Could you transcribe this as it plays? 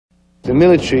The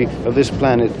military of this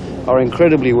planet are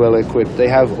incredibly well equipped. They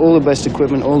have all the best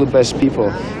equipment, all the best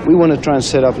people. We want to try and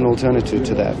set up an alternative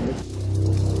to that.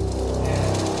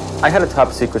 I had a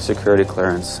top secret security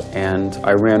clearance, and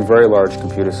I ran very large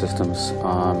computer systems,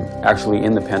 actually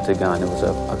in the Pentagon. It was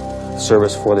a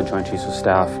service for the Joint Chiefs of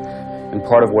Staff. And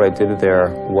part of what I did there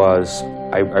was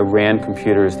I ran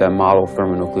computers that model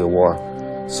thermonuclear war.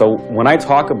 So when I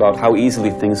talk about how easily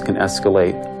things can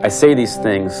escalate, I say these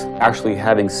things actually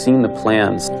having seen the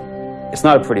plans. It's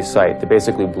not a pretty sight. They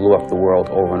basically blew up the world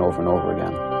over and over and over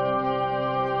again.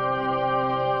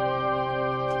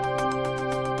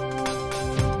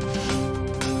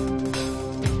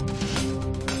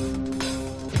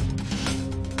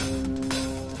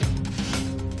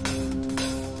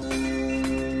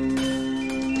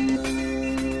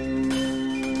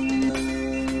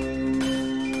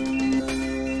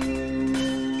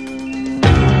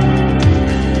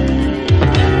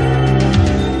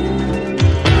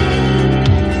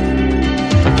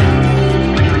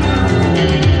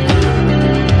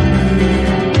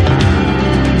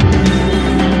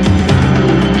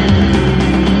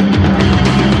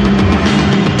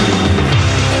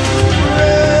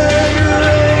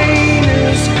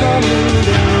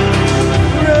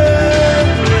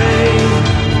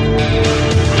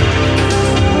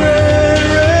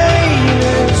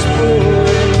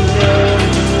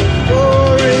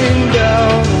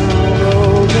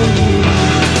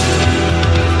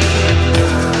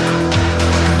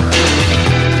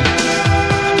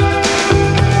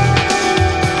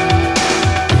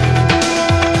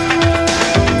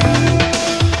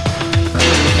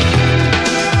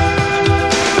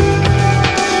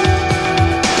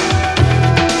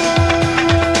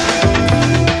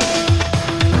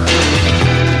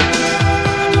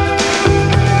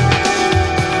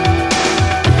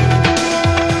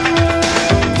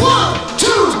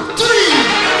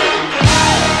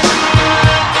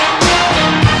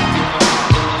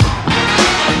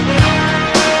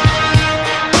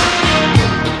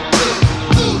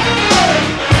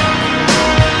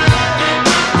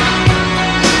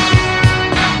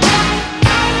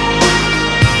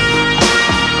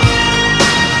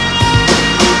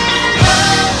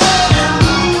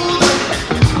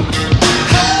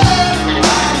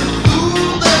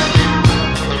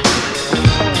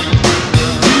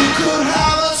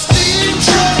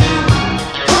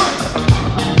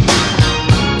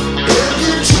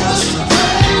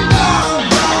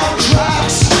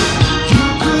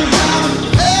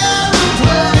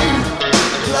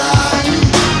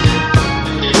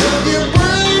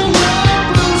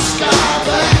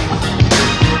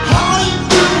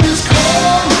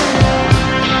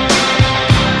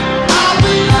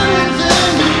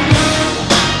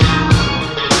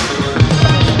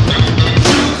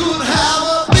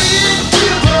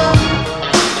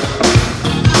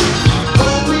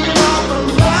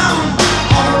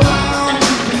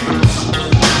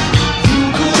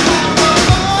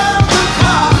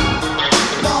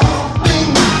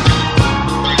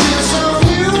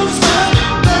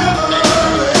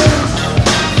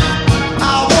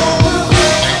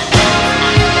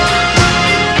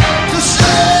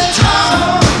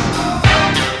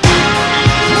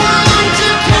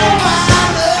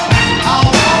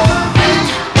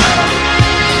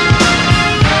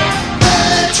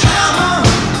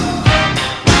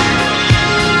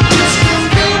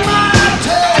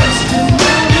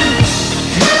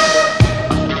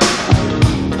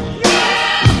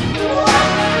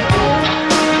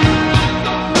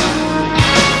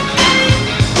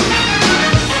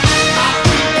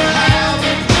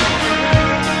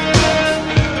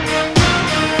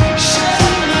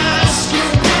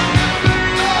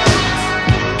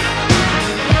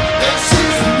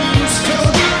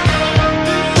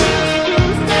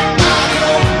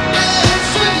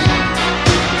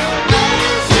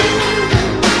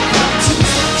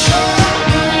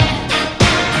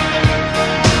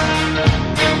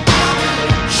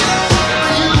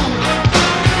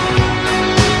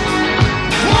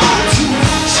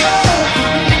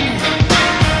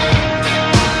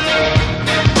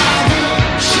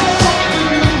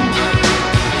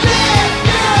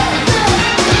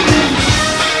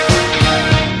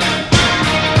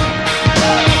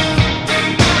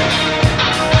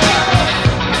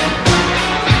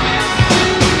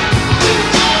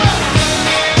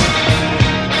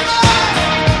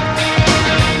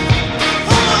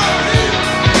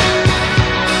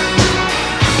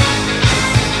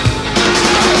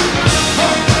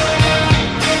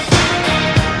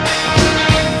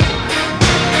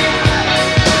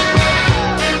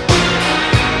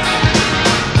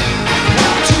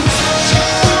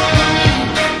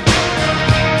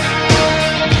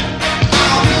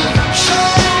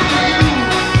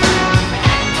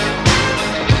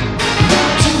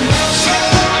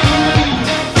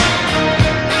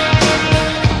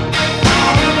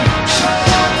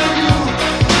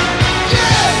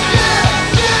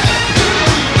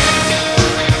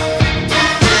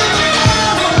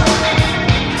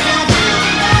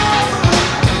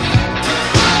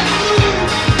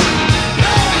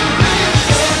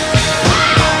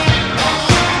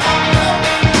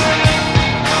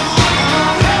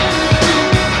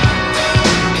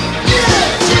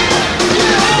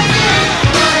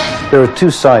 There are two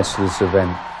sides to this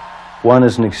event. One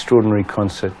is an extraordinary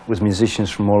concert with musicians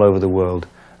from all over the world,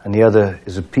 and the other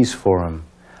is a peace forum.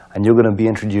 And you're going to be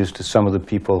introduced to some of the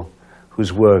people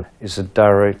whose work is a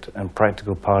direct and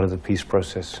practical part of the peace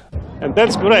process. And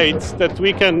that's great that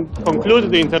we can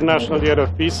conclude the International Year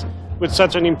of Peace with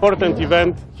such an important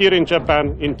event here in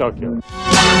Japan, in Tokyo.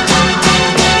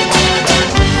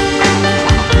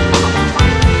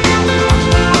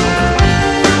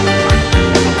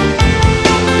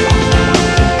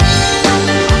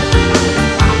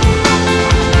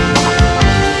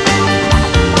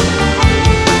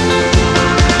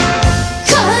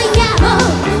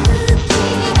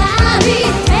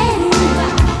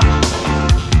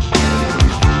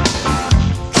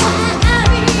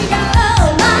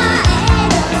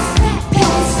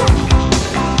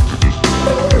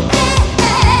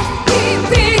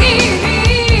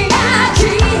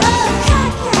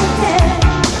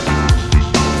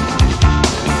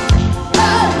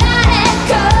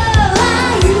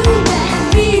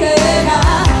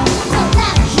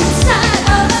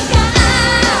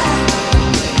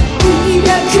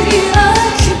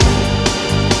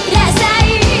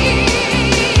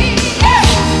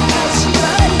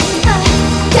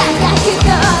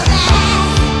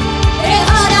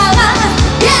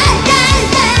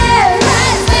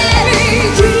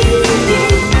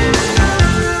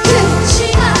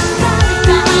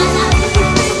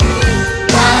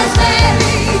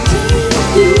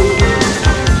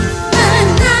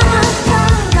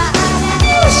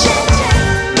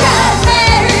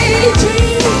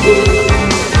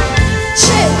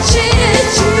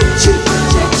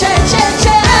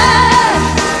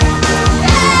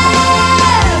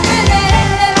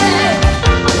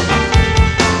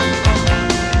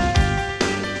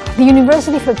 The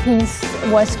University for Peace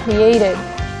was created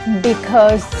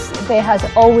because there has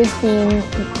always been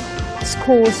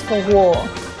schools for war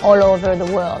all over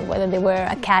the world, whether they were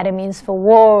academies for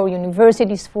war or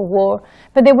universities for war,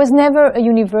 but there was never a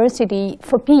university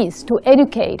for peace, to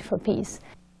educate for peace.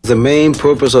 The main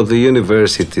purpose of the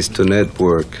university is to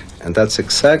network, and that's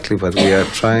exactly what we are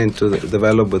trying to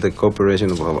develop with the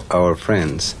cooperation of our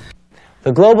friends.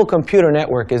 The Global Computer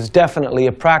Network is definitely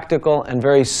a practical and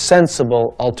very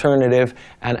sensible alternative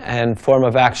and form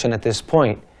of action at this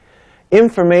point.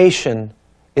 Information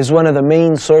is one of the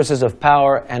main sources of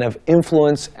power and of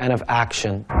influence and of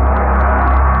action.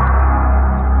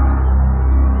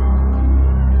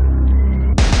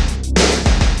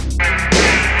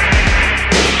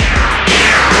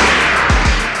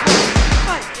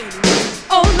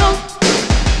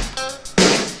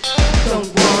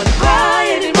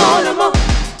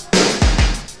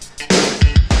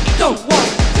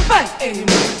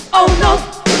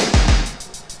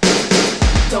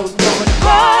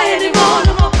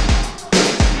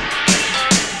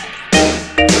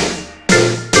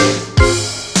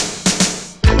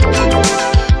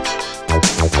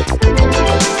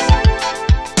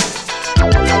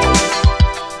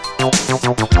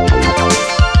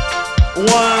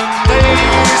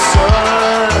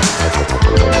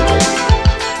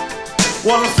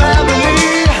 One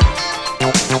family,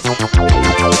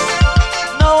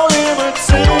 no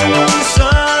limitation.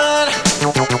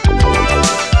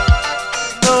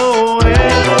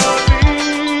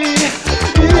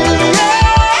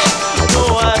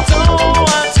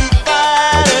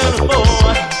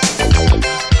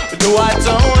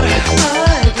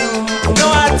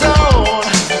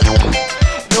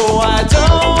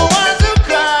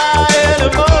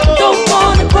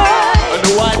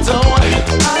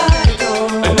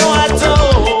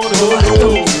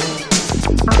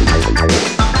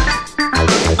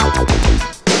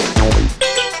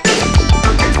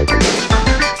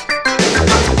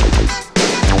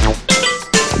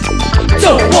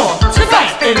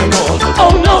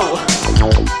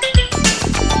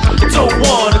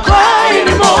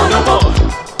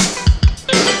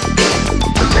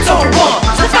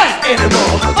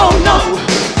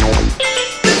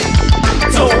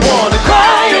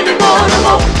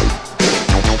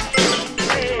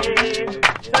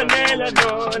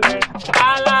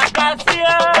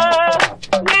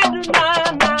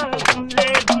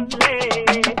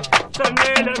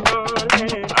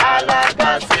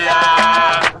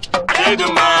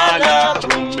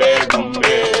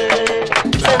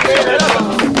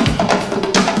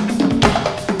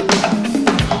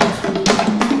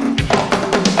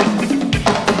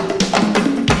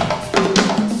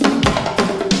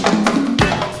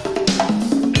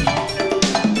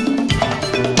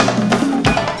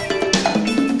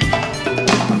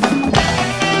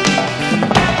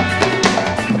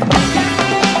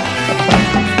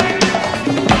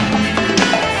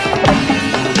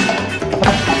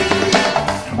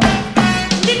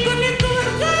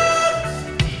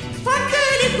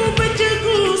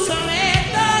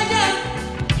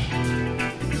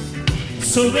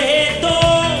 Soweto,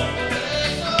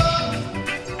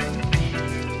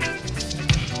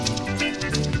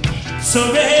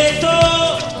 Soweto,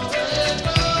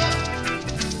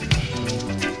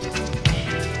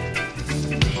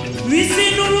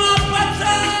 Wisinulu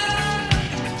Apata,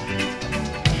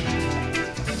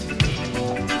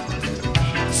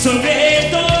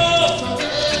 Soweto,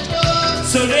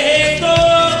 Soweto,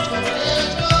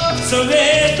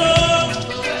 Soweto.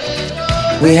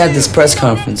 We had this press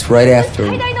conference right after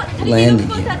landing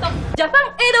here.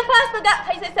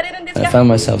 I found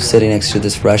myself sitting next to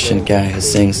this Russian guy who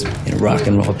sings in a rock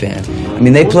and roll band. I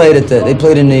mean, they played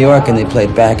in New York and they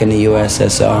played back in the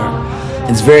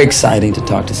USSR. It's very exciting to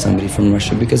talk to somebody from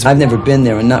Russia because I've never been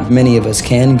there and not many of us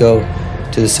can go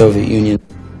to the Soviet Union.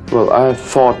 Well, I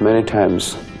thought many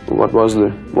times, what's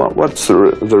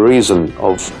the reason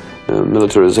of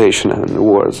militarization and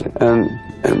wars? And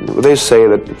they say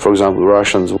that, for example,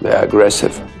 Russians, they're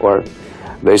aggressive, or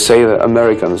they say that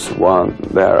Americans,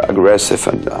 they're aggressive,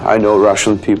 and I know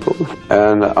Russian people.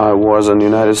 And I was in the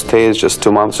United States just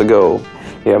 2 months ago.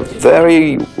 They are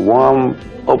very warm,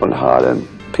 open-hearted, and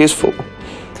peaceful.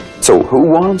 So who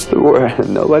wants the war?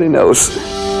 Nobody knows.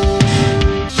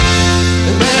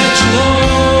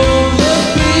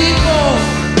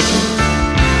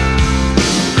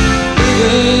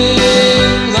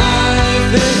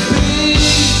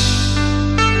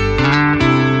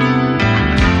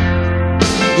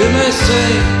 You may say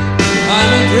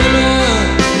I'm a dreamer,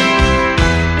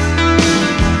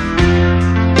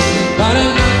 but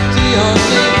I'm not the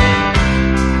only.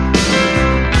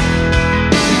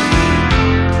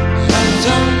 And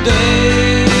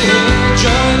someday you'll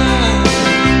join us,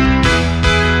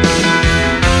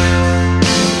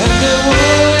 and the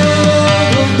world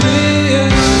will be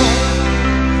as one.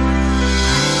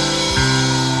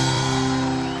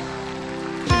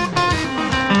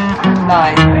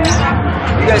 Nice.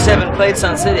 You guys haven't played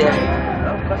Sun City, have you?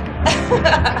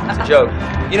 It's a joke.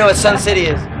 You know what Sun City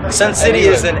is? Sun City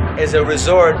is a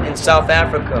resort in South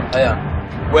Africa. Oh, yeah.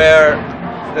 Where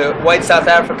the white South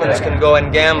Africans can go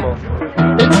and gamble.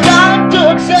 It's time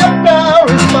to accept our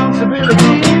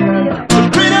responsibility.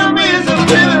 Freedom is a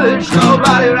privilege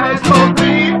nobody raised for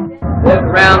free. Look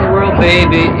around the world,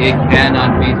 baby, it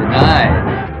cannot be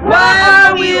denied. Why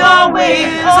are we always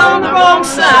on the wrong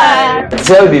side?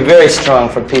 So that would be very strong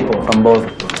for people from both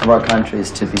of our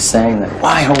countries to be saying that.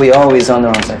 Why are we always on the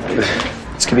wrong side?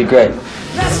 This could be great.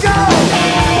 Let's go!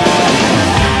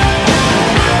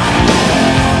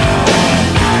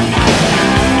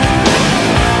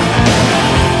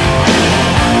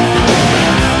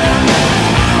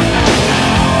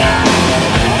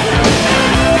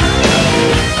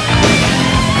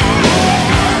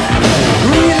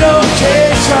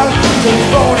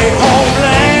 Phony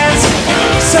homelands,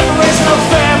 separation of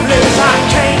families I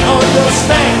can't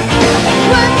understand.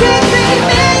 23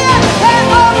 million and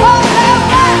almost have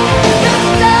that. Just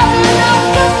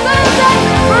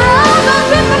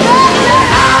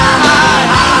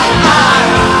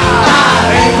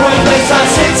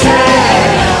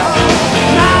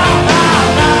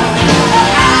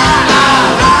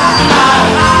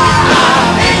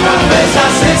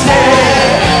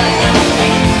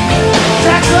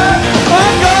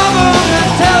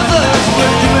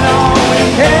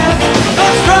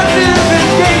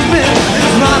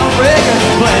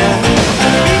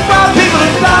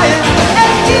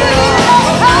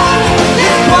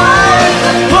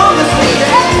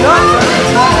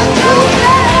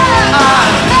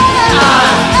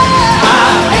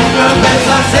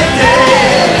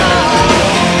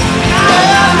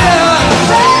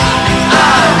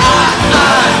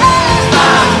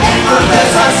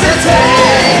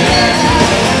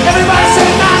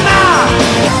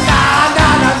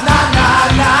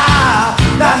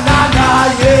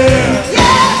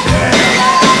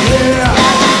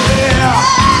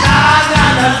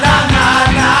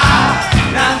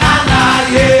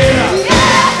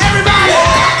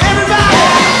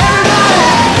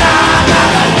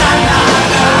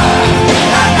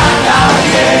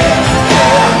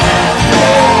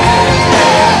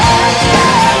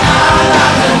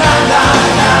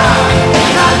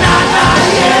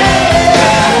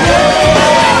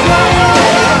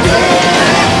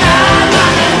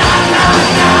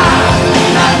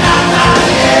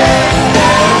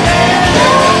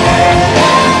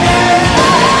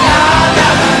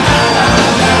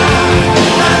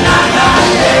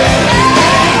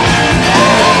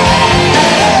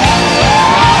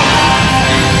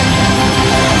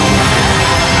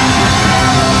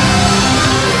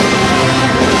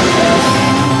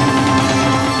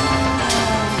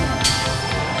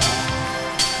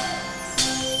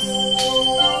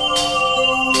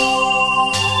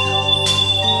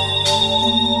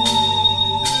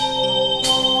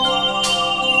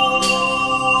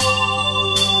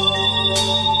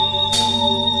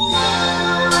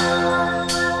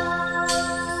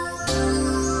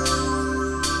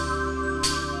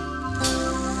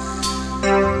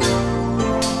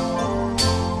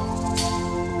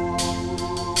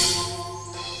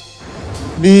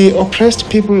The oppressed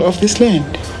people of this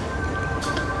land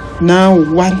now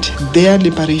want their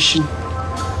liberation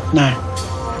now.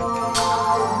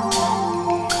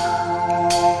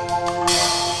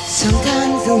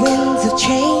 Sometimes the winds of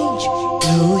change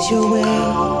blows your way.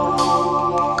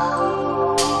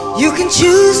 You can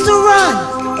choose to run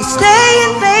or stay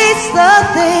and face the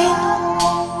thing.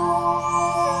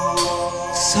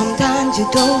 Sometimes you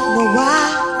don't know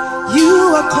why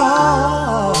you are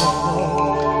called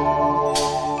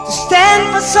to stand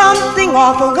for something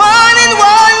or for one and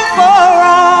one for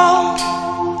all.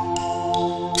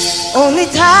 Only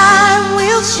time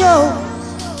will show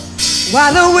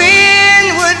why the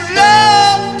wind would blow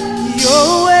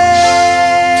your way.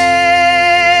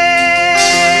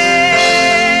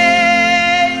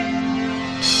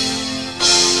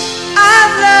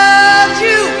 I've loved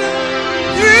you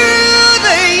through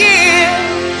the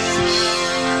years.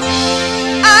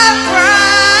 I've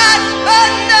cried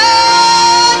but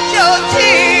not your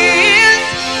tears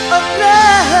of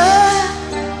love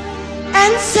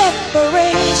and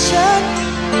separation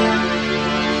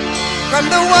from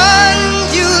the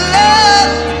ones you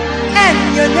love and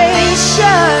your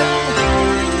nation.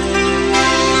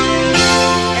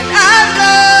 And I've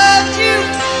loved you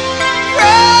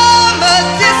from a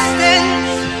distance,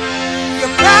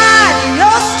 your pride and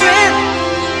your strength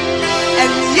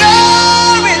and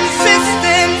your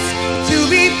insistence to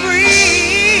be free.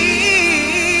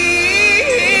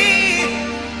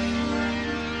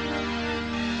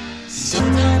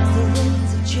 Sometimes the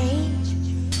winds of change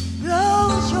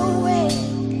blows your way.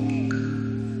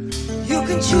 You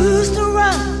can choose to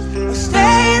run or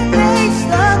stay in there.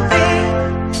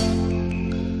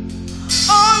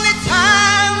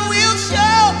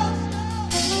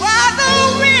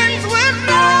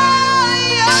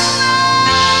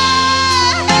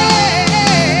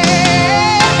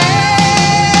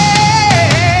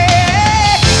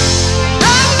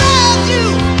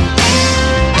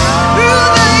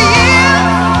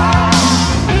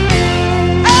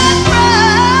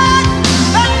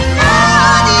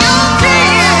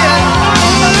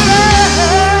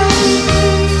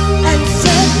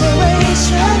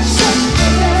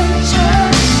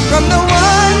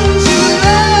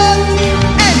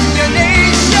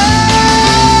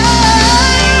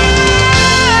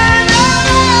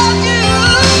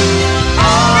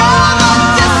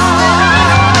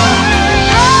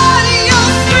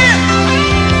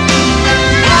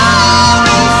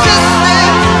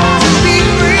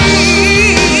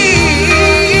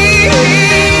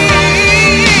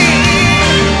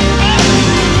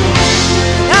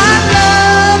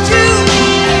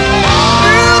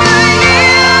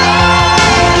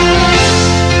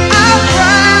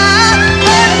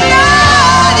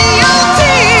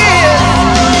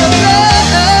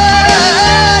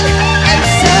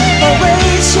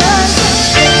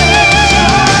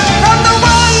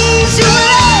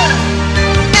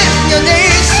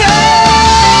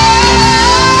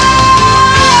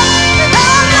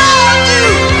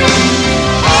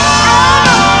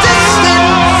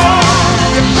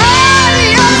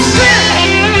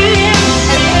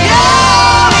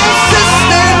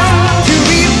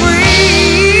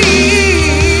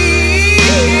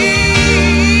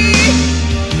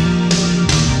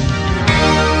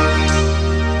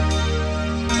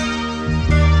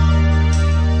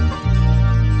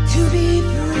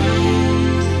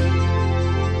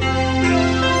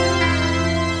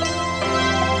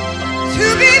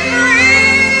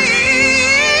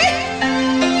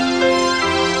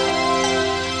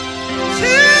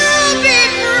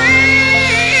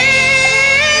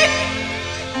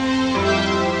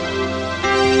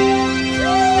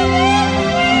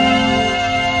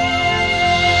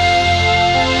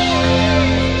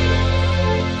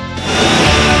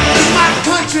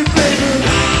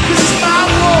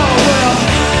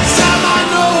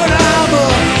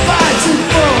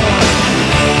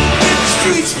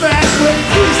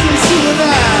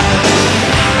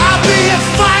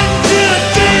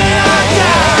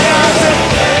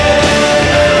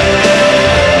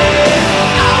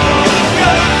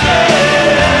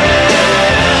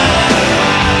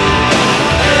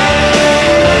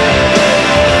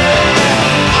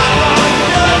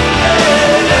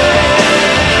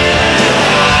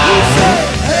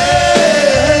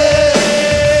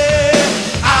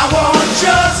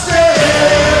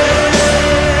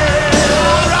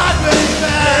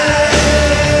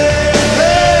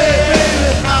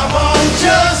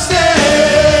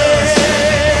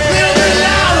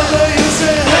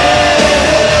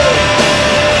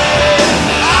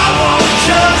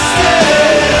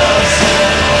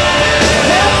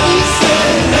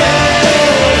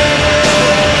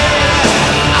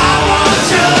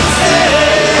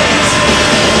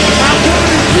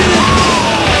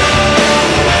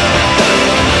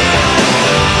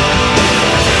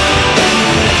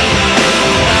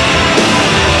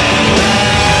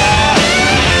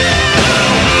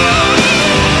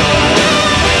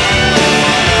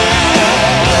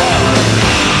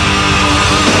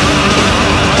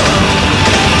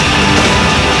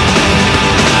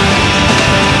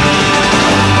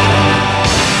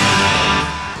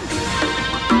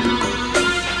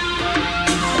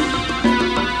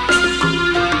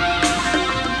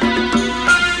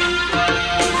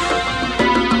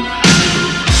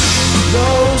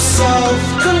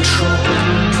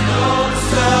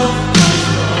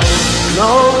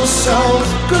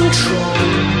 self-control.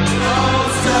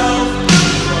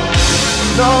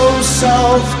 No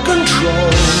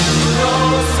self-control.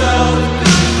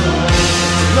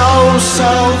 No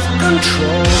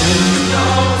self-control.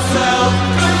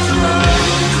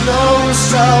 No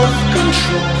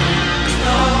self-control.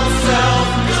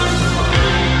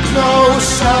 No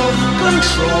self-control.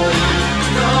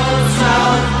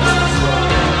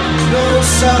 No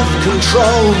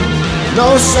self-control.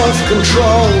 No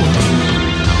self-control.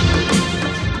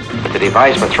 It's a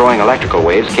device for throwing electrical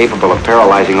waves capable of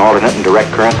paralyzing alternate and direct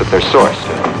currents at their source.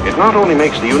 It not only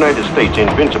makes the United States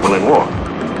invincible in war,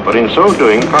 but in so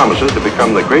doing promises to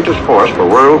become the greatest force for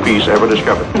world peace ever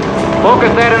discovered.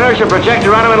 Focus that inertia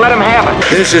projector on them and let them have it.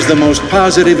 This is the most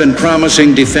positive and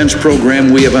promising defense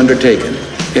program we have undertaken.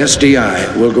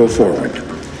 SDI will go forward.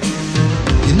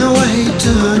 You know I hate to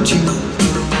hurt you,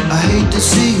 I hate to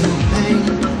see you in pain,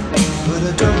 but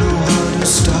I don't know how to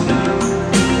stop.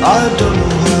 I don't know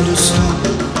how to stop.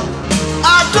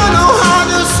 I don't know how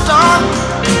to stop.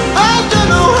 I don't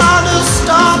know how to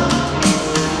stop.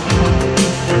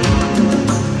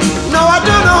 No, I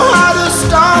don't know how to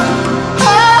stop.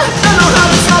 I don't know how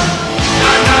to stop.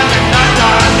 Na na na na na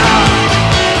na.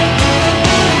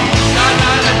 Na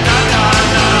na na na na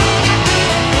na.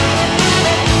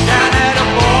 Down at a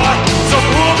boy, some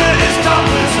woman is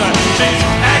topless. She's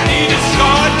acne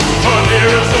discard for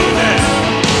mirrors of death.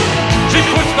 She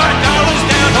puts $5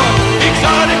 down her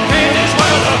exotic panties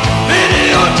while the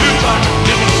video jukebox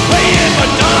is playing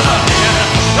Madonna.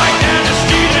 Right down the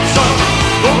street in some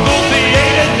local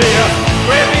theater there,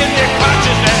 grabbing their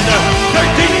crotches and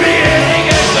 13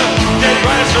 beheading as the dead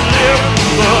rise to live.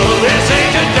 Well, this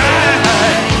ain't to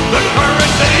die. The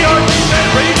currents they are deep and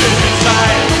raging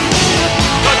inside.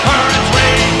 The currents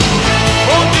rage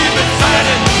from deep inside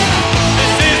it.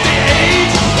 This is the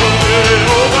age of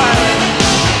little violence.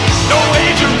 No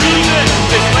age of reason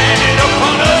is landed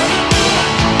upon us.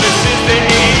 This is the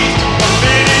age of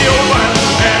video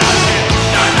violence. And I said,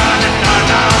 na na na na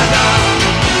na na.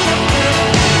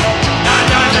 Na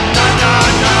na na na na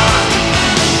na.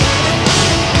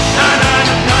 Na na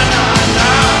na na na na.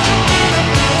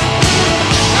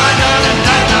 Na na na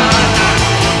na na na.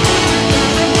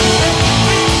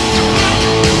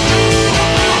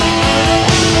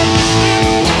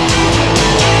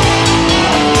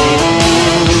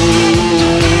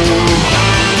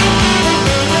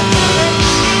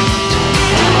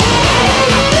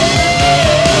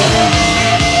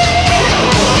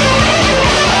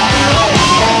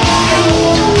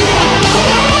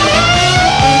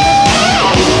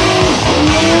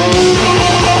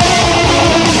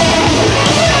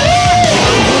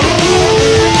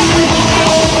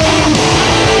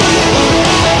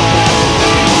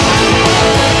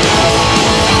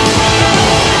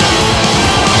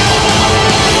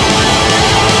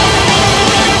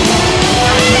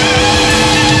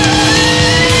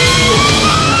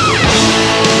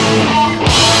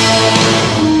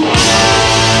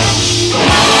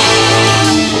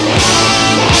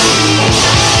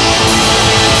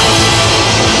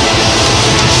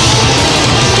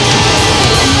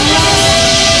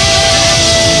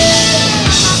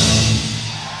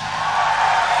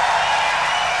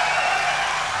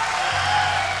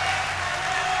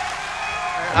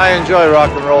 I enjoy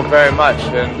rock and roll very much,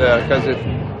 and because it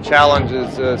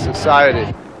challenges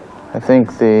society. I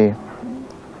think the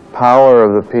power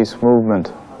of the peace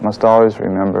movement must always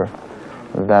remember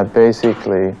that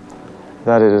basically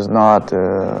that it is not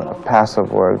a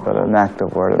passive word, but an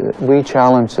active word. We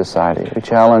challenge society. We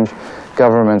challenge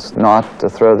governments not to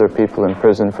throw their people in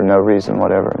prison for no reason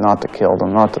whatever, not to kill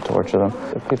them, not to torture them.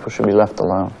 People should be left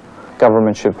alone.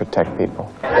 Government should protect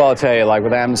people. Well, I'll tell you, like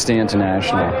with Amnesty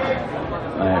International,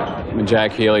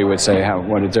 Jack Healy would say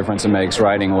what a difference it makes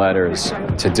writing letters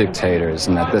to dictators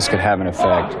and that this could have an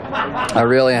effect. I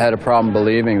really had a problem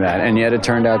believing that, and yet it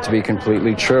turned out to be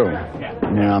completely true.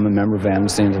 You know, I'm a member of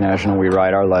Amnesty International. We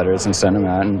write our letters and send them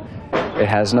out, and it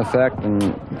has an effect.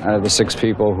 And out of the 6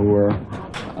 people who were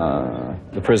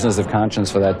the prisoners of conscience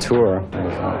for that tour,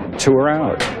 2 are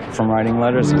out from writing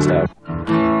letters and stuff.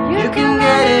 You can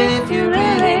get it if you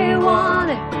really want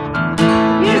it.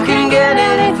 You can get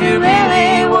it if you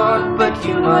really want, but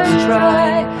you must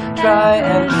try, try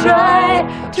and try,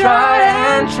 try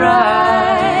and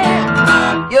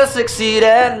try. You'll succeed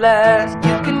at last.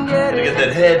 You can get it. Look at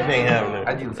that head thing happening.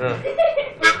 I do.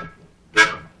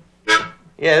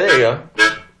 Yeah, there you go.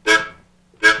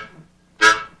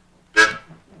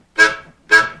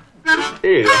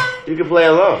 There you go. You can play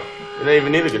alone. You don't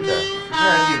even need a guitar.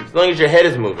 As long as your head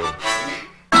is moving.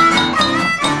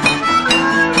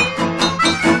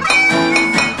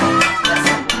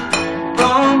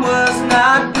 Rome was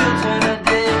not built in a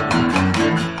day.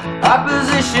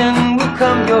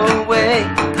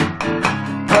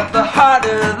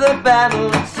 the battle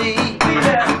at sea.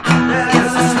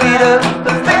 It's the sweet of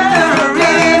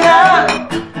victory now.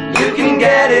 You can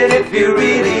get it if you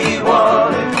really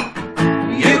want it.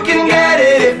 You can get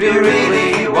it if you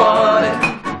really want it.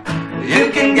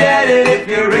 You can get it if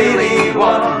you really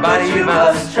want it. But you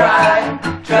must try,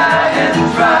 try and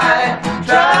try,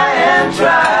 try and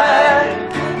try.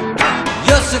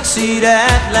 You'll succeed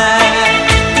at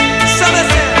last. So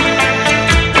listen.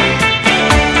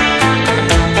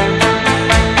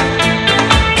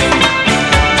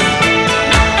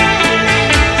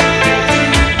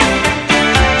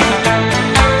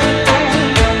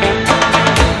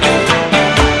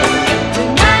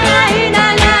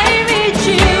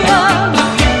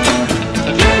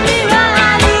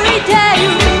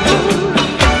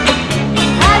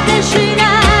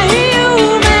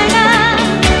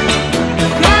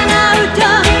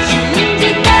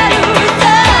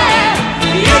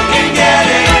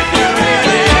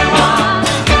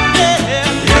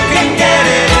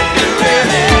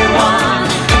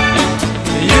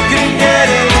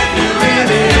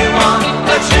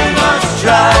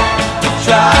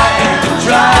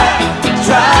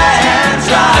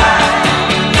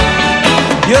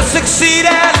 You'll succeed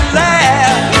at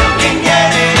last. You can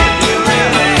get it if you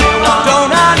really want.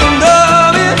 Don't I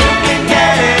know it? You can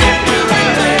get it if you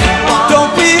really want.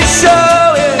 Don't be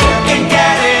sure it. You can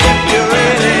get it if you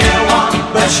really want.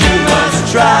 But you must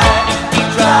try,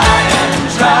 try and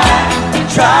try,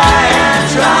 try and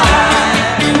try.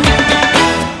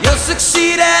 You'll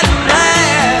succeed at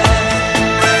last.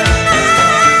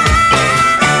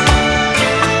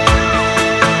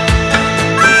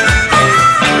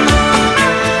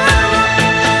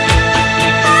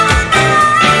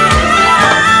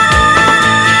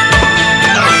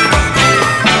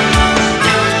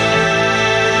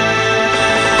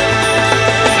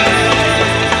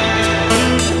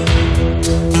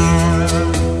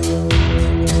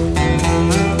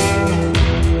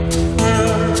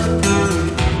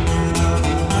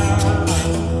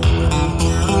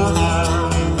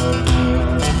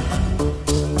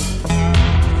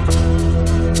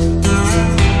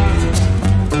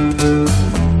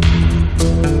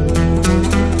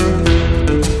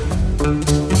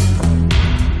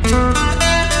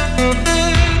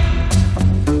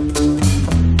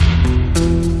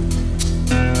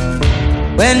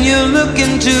 When you look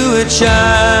into a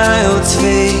child's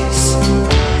face,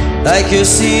 like you're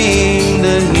seeing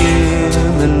the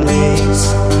human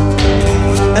race,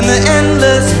 and the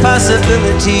endless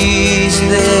possibilities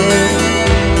there,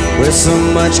 where so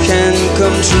much can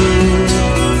come true.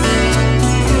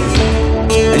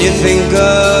 And you think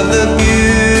of the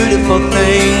beautiful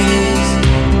things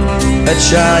a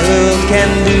child can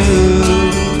do.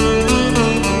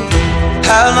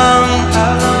 How long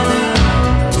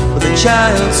will the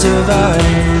child survive?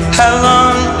 How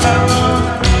long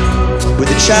will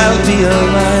the child be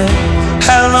alive?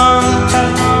 How long,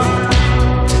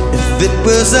 if it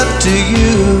was up to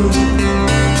you?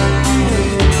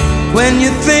 When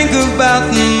you think about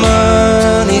the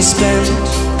money spent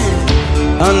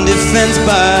on defense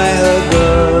by a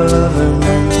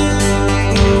government,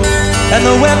 and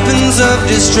the weapons of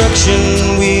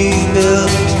destruction we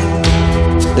built,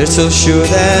 they're so sure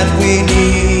that we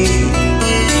need.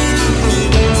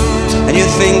 And you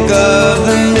think of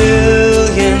the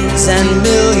millions and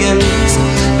millions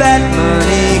that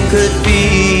money could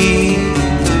be.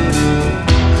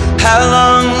 How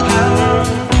long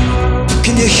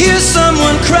can you hear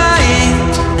someone crying?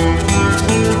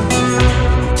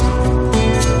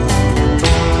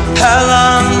 How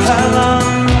long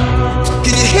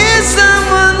can you hear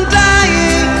someone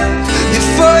dying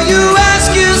before you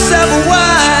ask yourself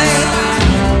why?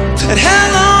 And how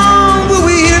long will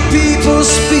we hear people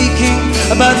speaking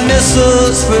about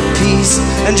missiles for peace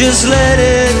and just let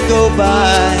it go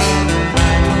by?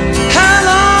 How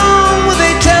long will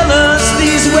they tell us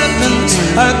these weapons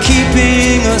are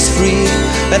keeping us free?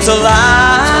 That's a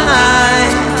lie.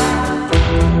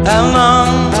 How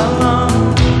long? How long?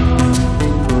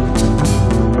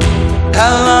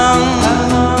 How long?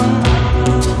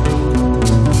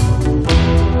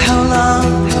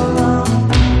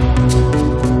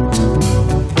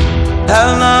 How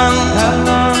long? How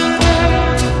long?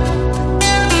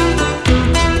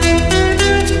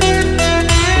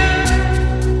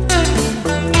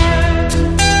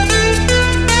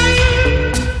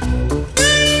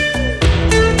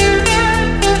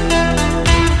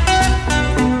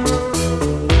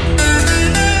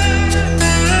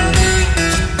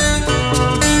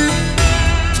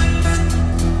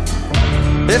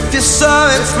 If you saw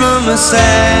it from a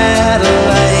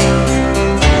satellite,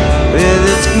 with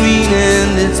its green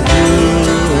and its blue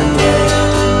and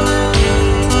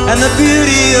white, and the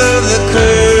beauty of the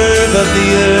curve of the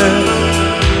earth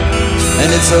and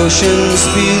its oceans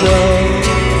below.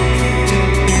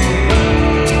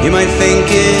 You might think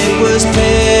it was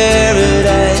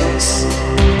paradise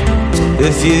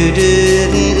if you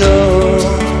didn't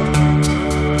know.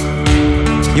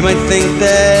 You might think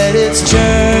that it's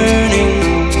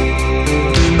turning,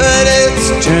 but it's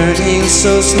turning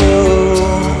so slow.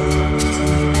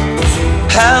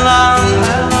 How long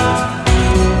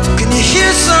can you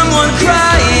hear someone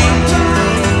crying?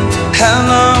 How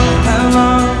long, how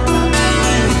long,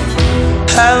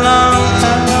 how long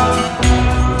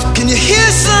can you hear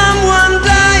someone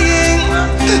dying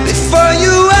before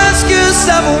you ask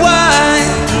yourself why?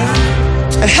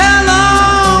 And how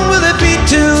long will it be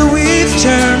till we've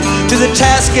turned to the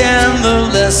task and the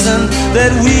lesson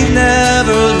that we've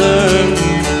never learned?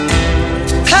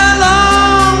 How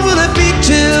long will it be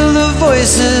till the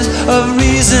voices of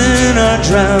reason are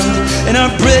drowned and our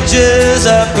bridges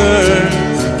are burned?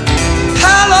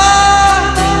 How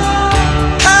long?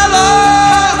 How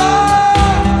long?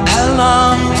 How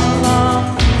long?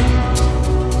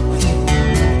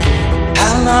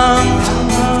 How long?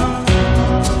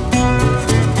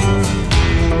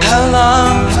 How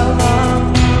long?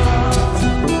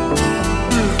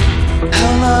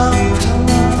 How long?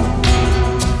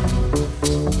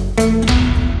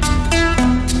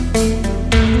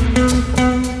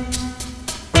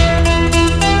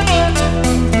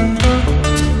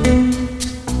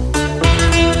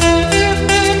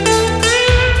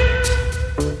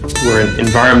 We're an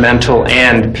environmental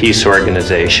and peace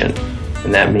organization,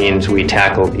 and that means we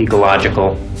tackle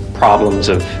ecological problems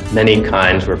of many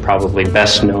kinds. We're probably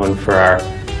best known for our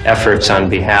efforts on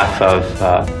behalf of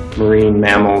marine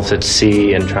mammals at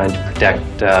sea and trying to protect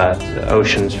the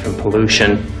oceans from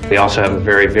pollution. We also have a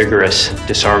very vigorous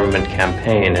disarmament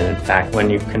campaign, and in fact, when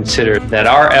you consider that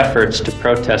our efforts to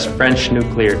protest French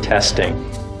nuclear testing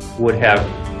would have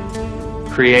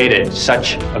created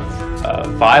such a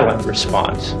violent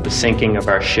response, the sinking of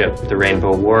our ship, the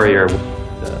Rainbow Warrior,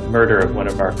 the murder of one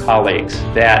of our colleagues,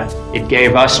 that it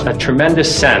gave us a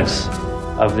tremendous sense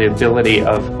of the ability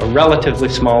of a relatively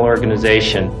small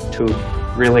organization to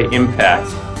really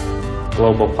impact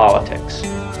global politics.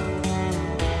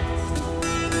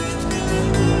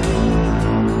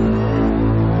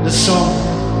 This song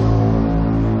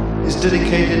is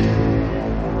dedicated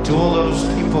to all those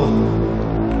people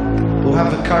who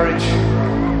have the courage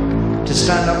to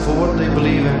stand up for what they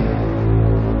believe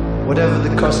in, whatever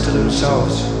the cost to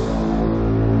themselves.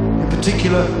 In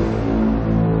particular,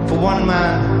 for one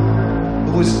man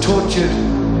who was tortured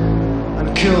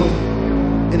and killed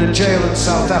in a jail in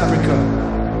South Africa,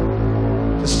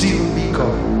 for Stephen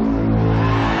Biko.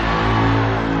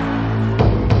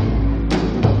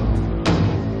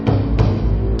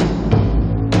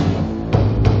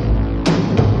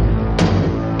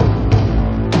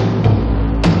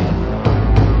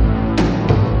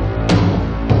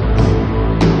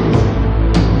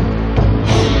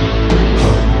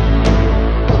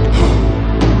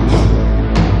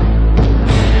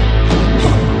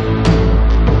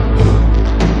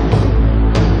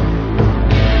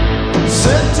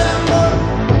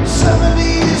 September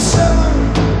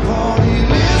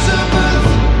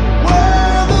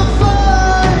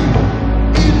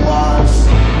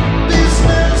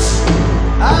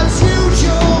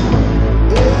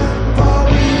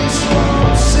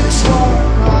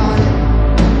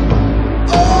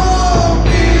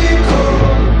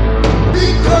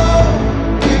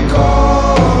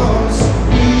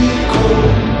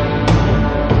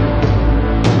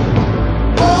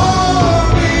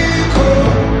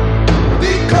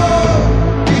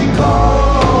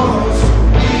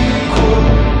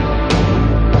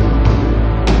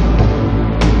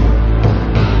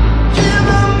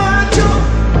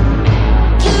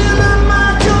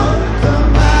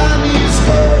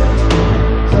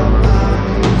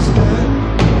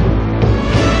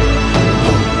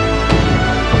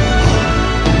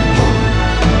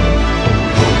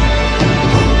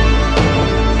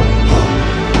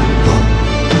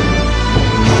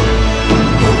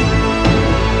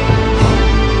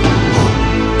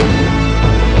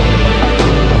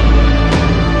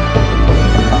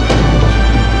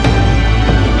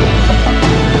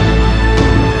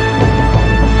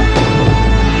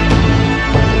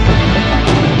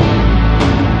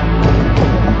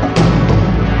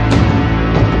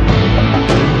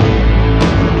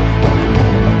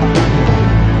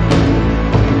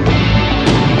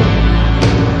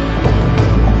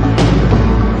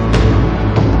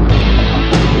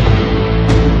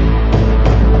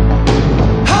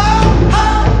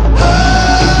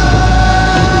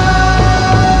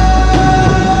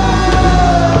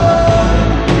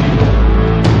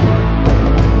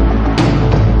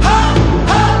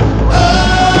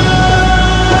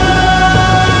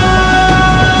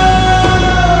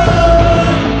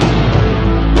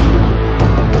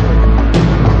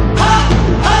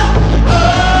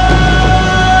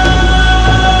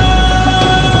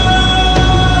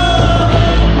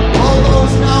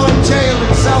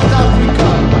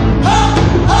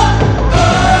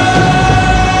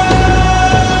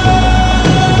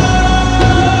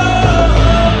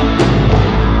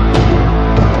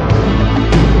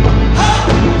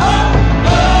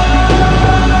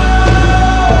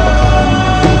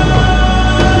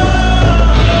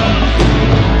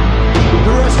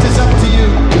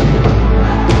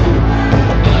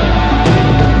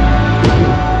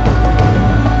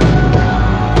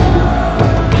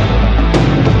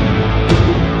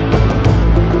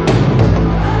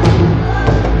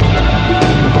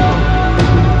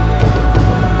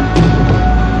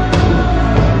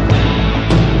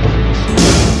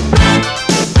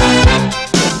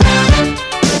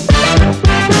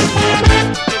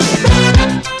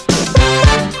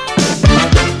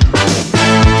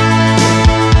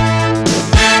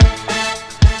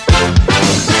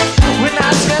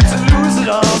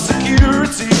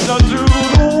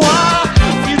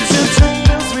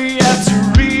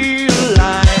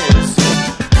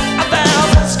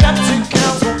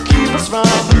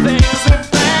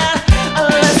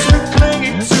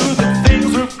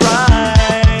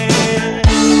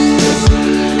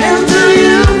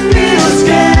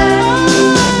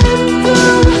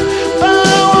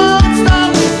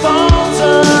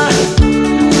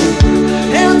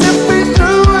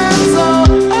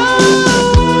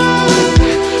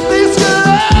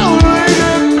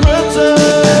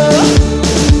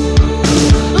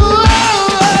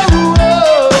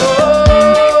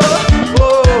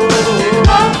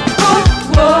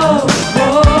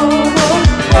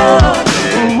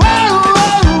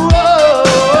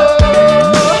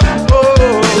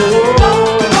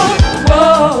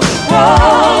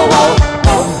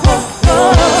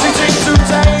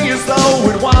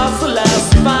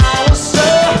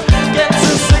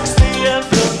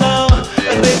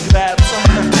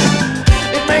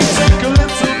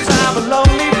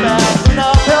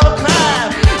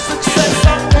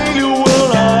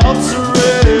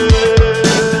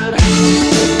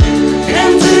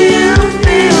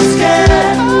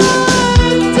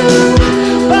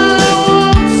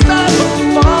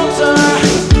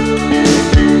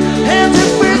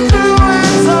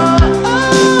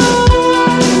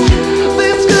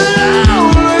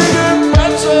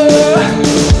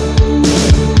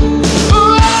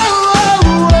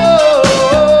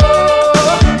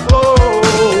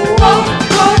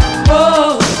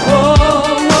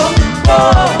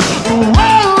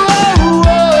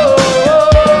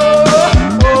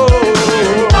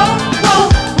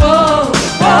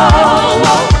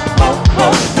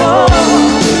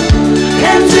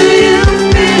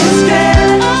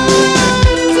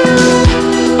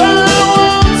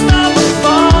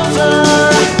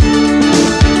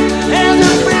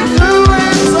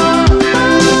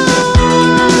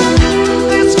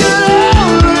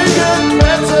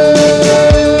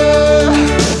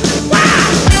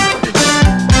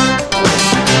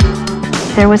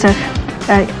there was a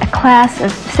class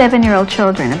of 7-year-old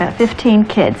children, about 15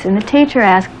 kids, and the teacher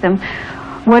asked them,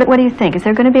 what do you think? Is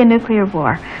there going to be a nuclear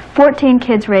war? 14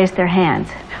 kids raised their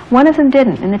hands. One of them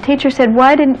didn't, and the teacher said,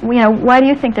 why do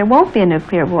you think there won't be a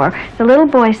nuclear war? The little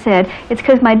boy said, it's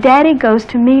because my daddy goes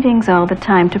to meetings all the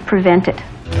time to prevent it.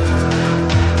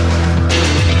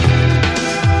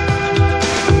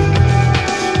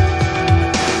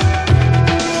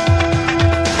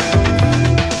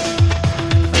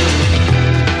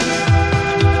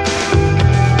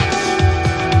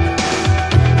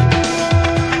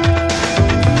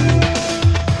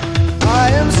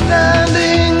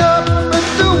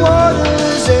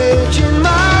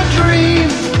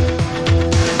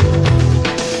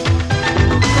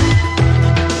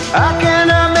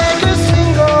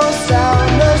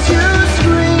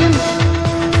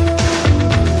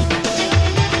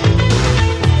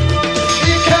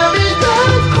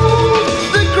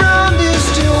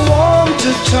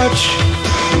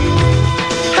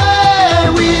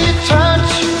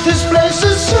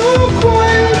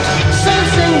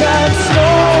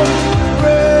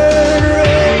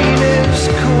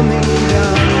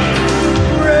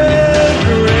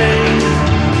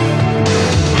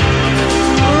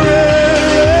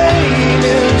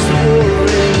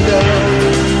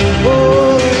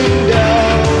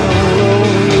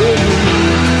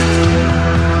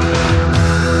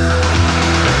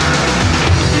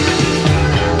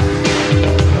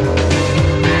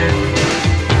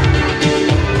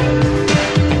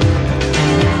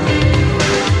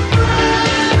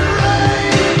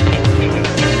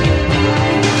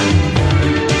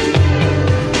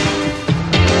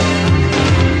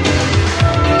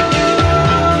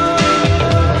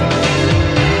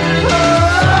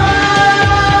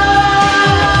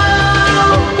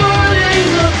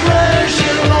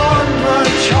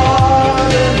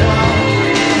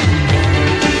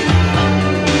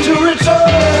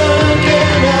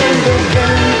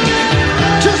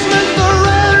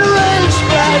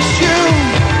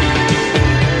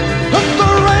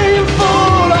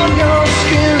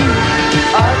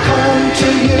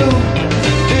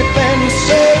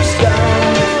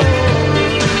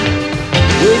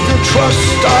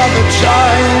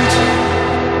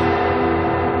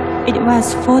 It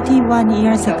was 41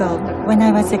 years ago when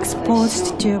I was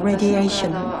exposed to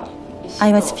radiation.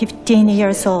 I was 15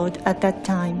 years old at that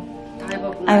time.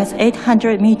 I was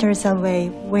 800 meters away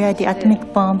where the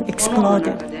atomic bomb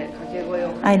exploded.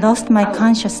 I lost my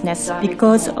consciousness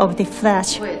because of the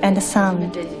flash and the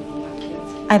sound.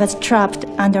 I was trapped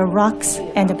under rocks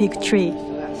and a big tree.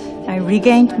 I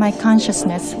regained my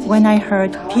consciousness when I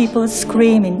heard people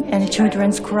screaming and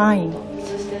children crying.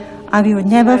 I will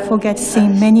never forget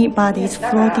seeing many bodies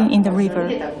floating in the river,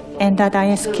 and that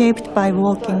I escaped by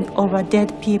walking over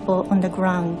dead people on the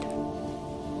ground.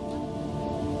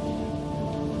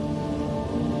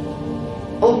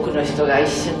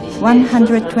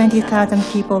 "120,000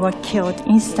 people were killed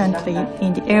instantly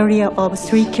in the area of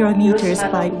 3 kilometers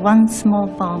by one small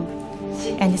bomb,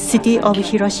 and the city of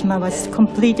Hiroshima was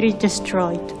completely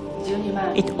destroyed.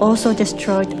 It also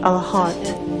destroyed our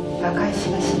heart."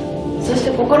 そし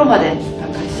て心まで破壊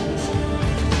します。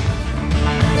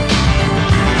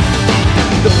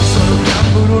どうするギャ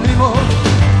ンブルにも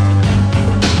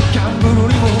勝て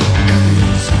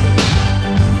ず、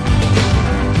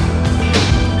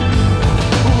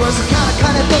わずかな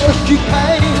金と引き換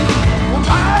えにお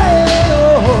前を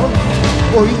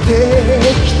置いて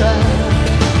きた。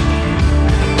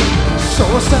そ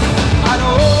うさあの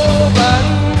晩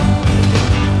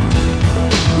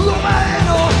お前の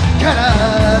体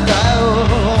を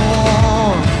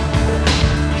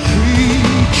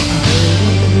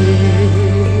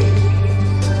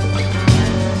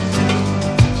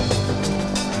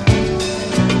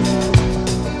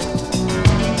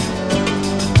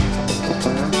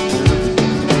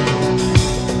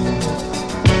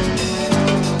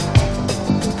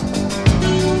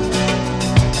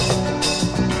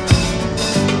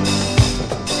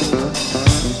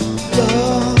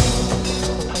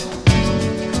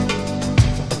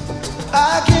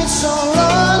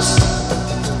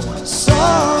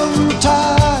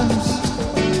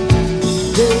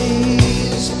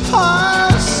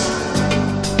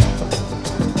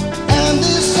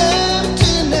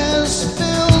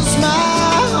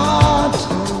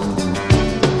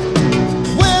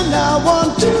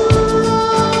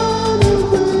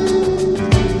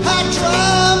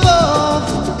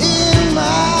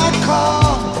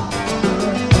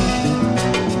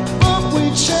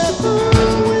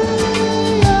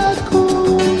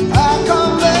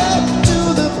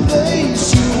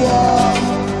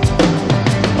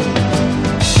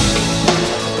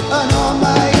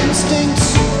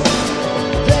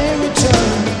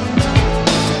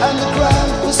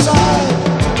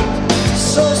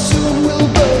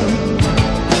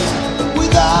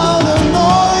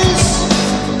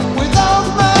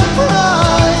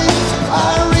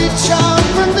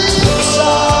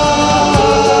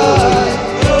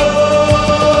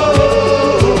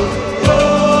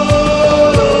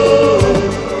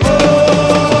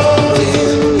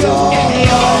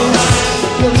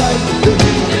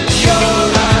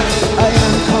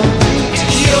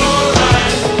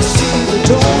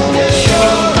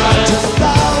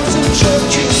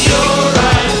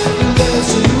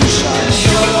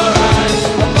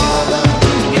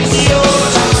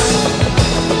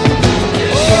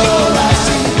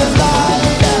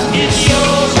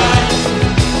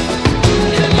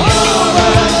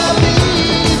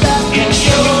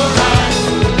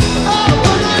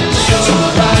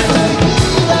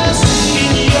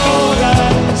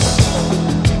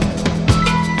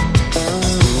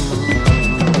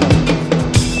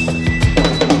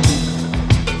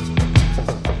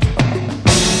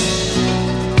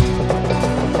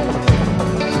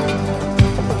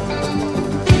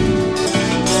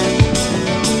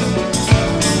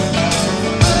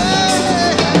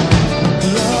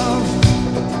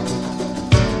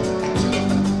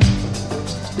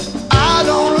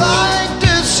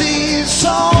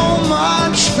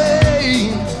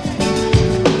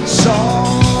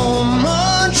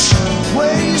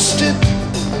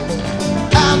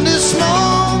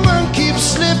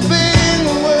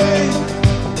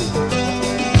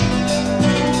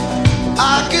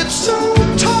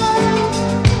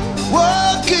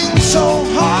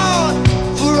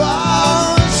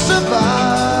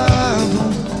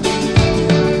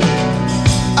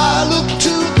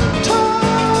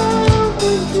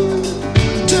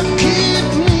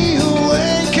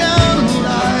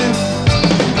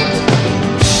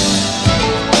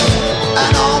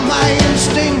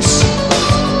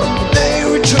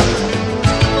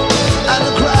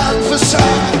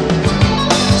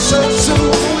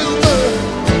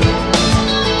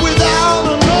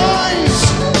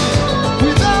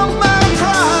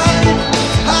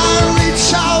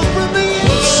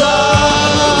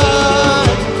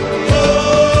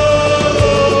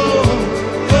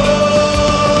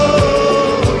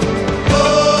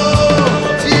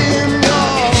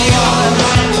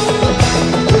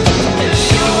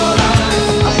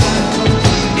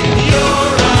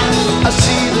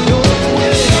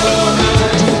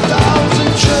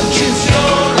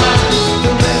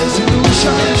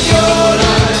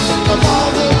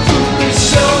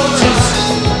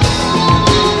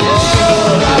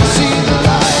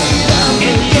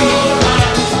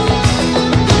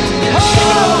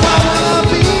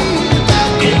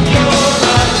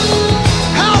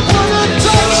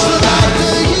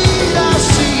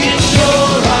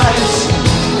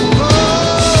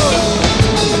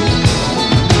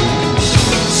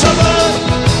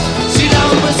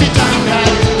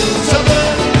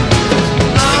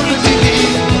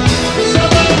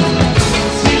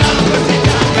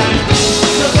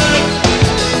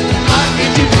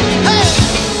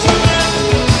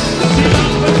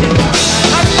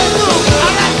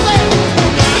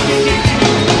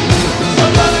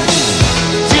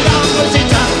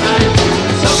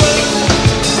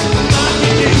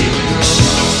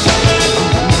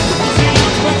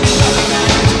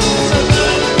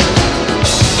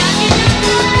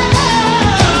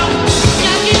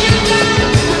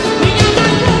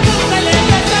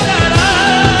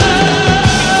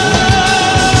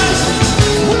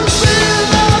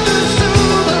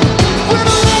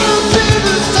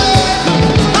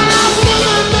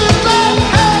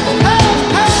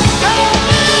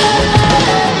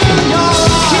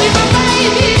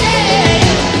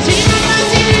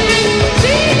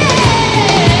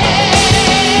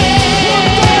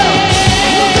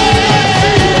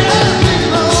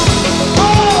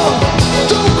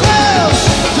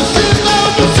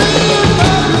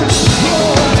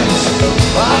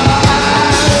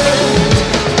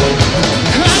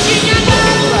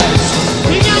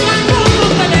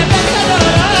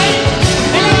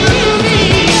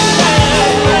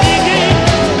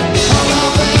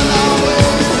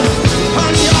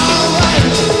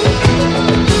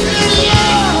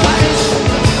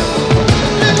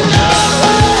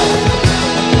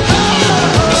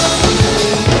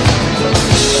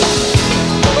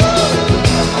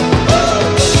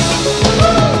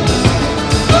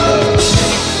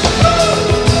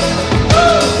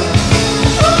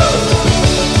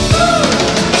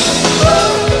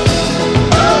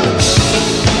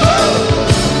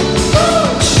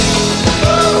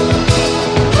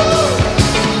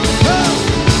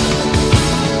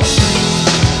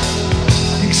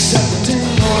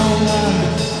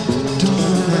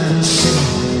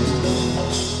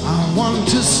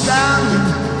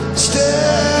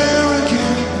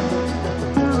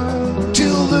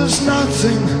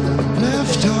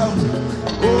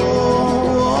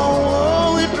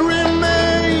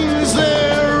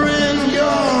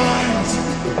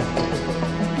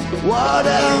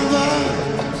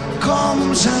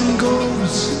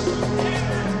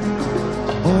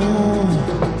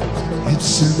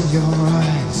your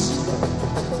eyes.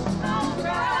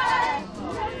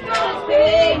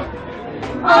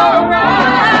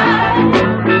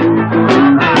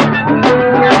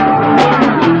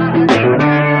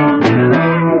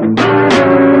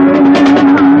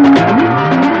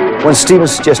 When Stephen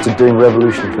suggested doing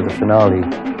Revolution for the finale,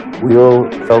 we all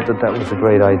felt that that was a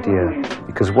great idea,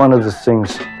 because one of the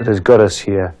things that has got us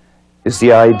here is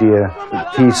the idea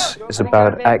that peace is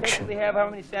about action.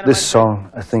 This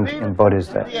song, I think, embodies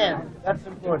that. That's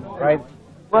important, right?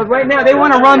 Well, right now, they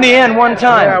want to run the end one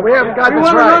time. Yeah, we haven't got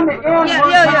this right. Run the end one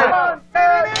time.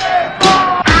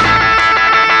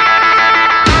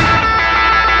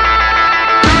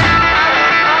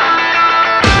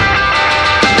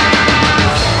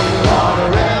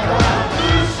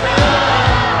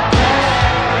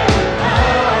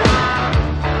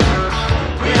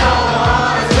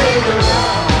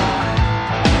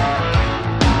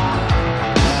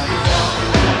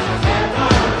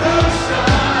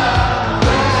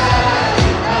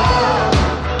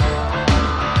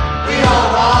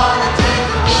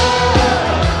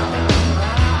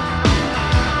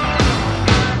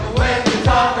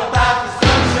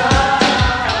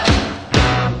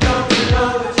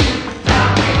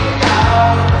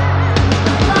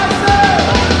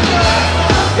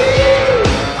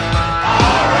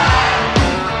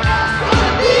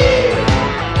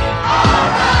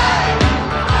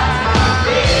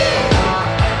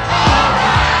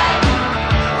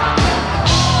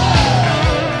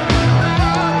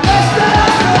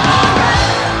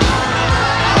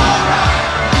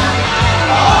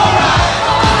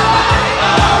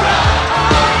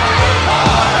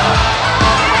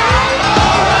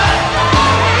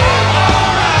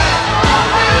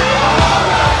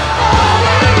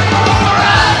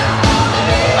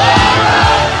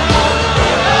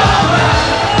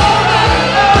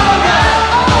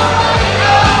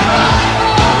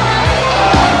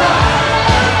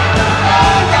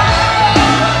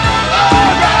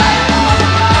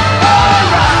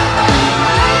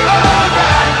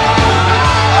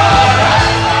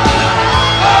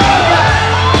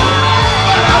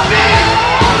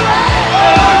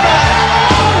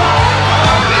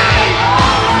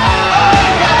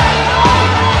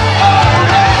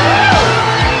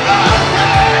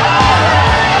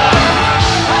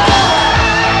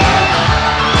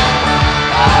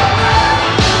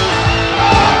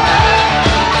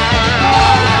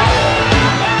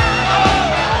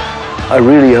 I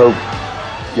really hope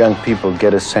young people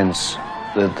get a sense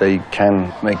that they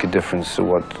can make a difference to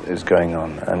what is going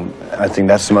on. And I think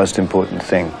that's the most important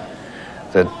thing,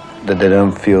 that they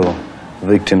don't feel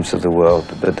victims of the world,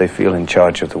 but they feel in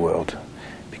charge of the world,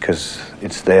 because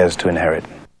it's theirs to inherit.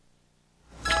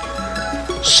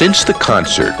 Since the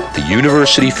concert, the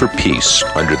University for Peace,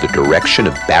 under the direction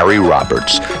of Barry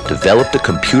Roberts, developed a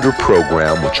computer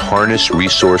program which harnessed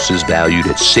resources valued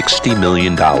at $60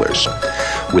 million.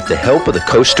 With the help of the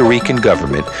Costa Rican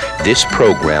government, this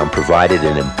program provided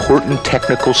an important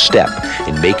technical step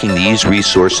in making these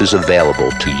resources available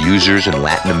to users in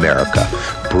Latin America,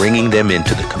 bringing them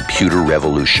into the computer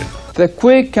revolution. The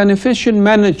quick and efficient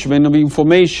management of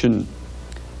information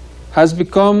has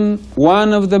become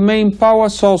one of the main power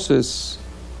sources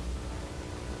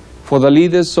for the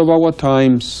leaders of our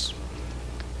times,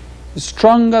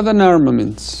 stronger than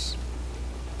armaments.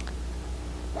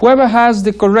 Whoever has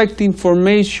the correct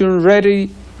information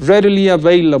readily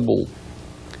available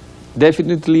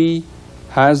definitely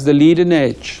has the leading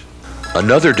edge.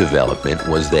 Another development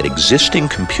was that existing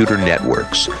computer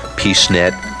networks,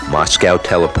 PeaceNet, Moscow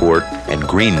Teleport, and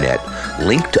GreenNet,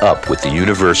 linked up with the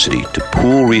university to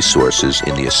pool resources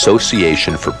in the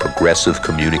Association for Progressive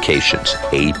Communications,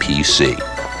 APC.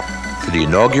 For the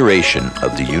inauguration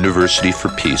of the University for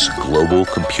Peace Global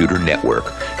Computer Network,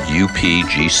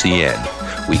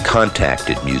 UPGCN, we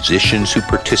contacted musicians who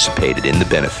participated in the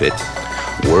benefit,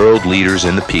 world leaders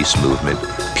in the peace movement,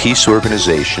 peace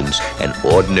organizations, and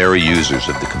ordinary users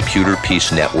of the Computer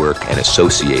Peace Network and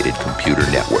associated computer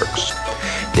networks.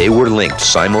 They were linked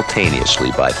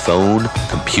simultaneously by phone,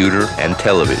 computer, and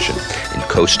television in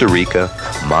Costa Rica,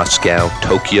 Moscow,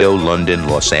 Tokyo, London,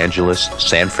 Los Angeles,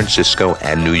 San Francisco,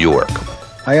 and New York.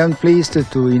 I am pleased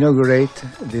to inaugurate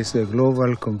this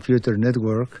global computer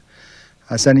network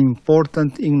as an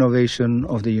important innovation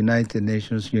of the United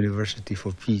Nations University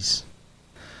for Peace.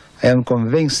 I am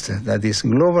convinced that this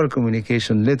global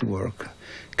communication network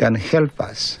can help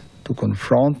us to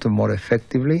confront more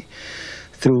effectively,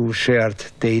 through shared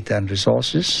data and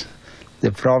resources,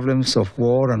 the problems of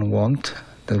war and want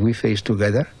that we face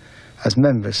together as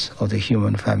members of the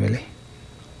human family.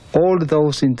 All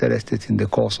those interested in the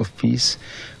cause of peace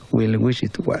will wish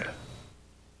it well.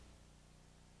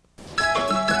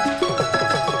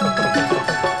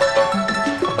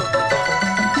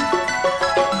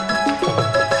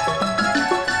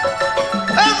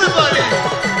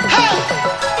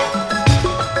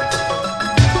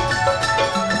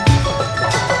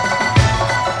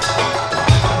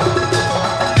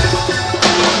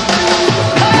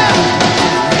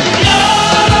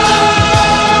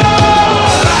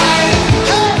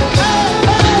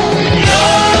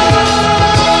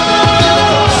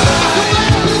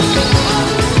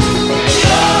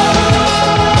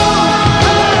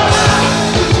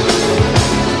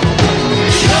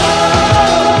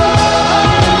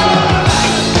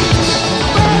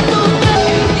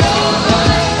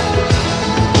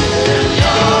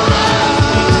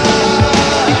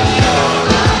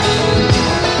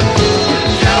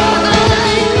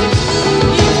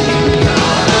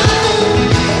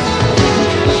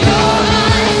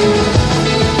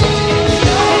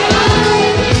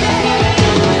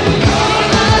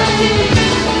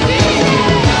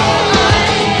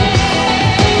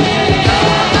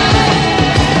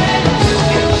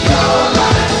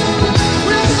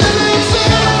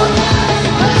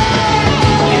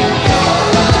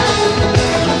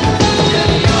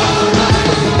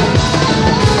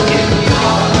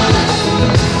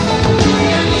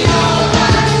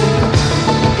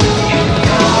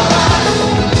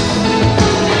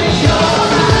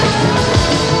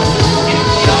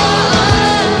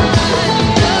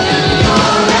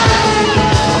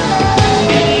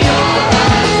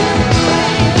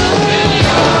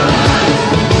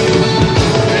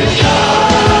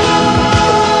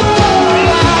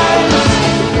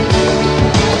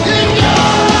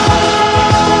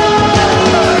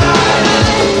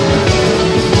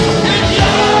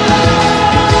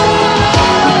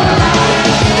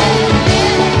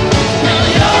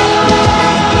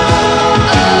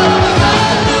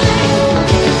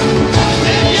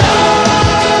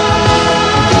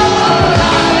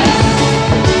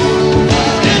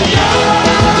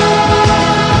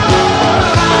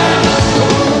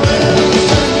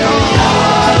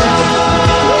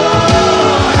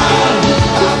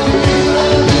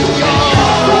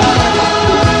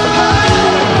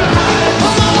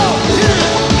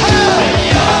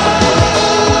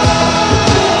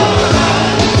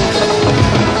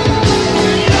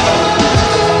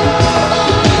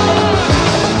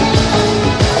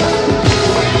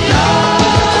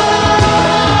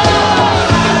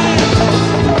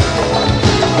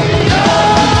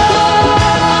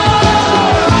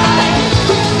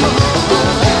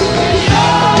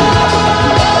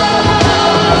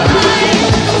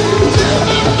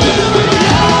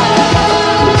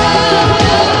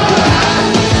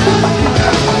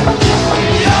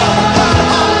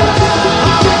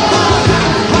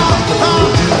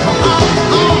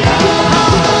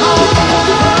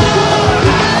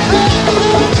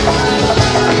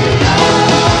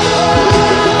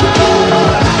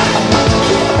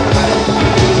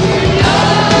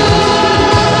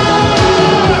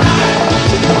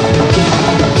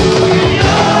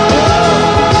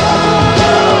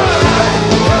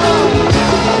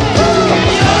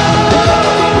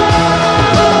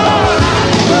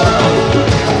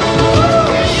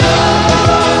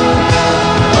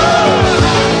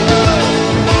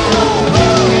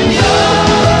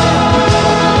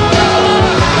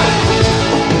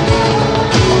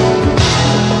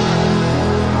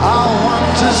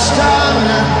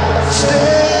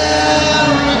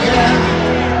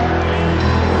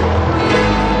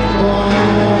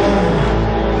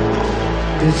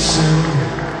 soon.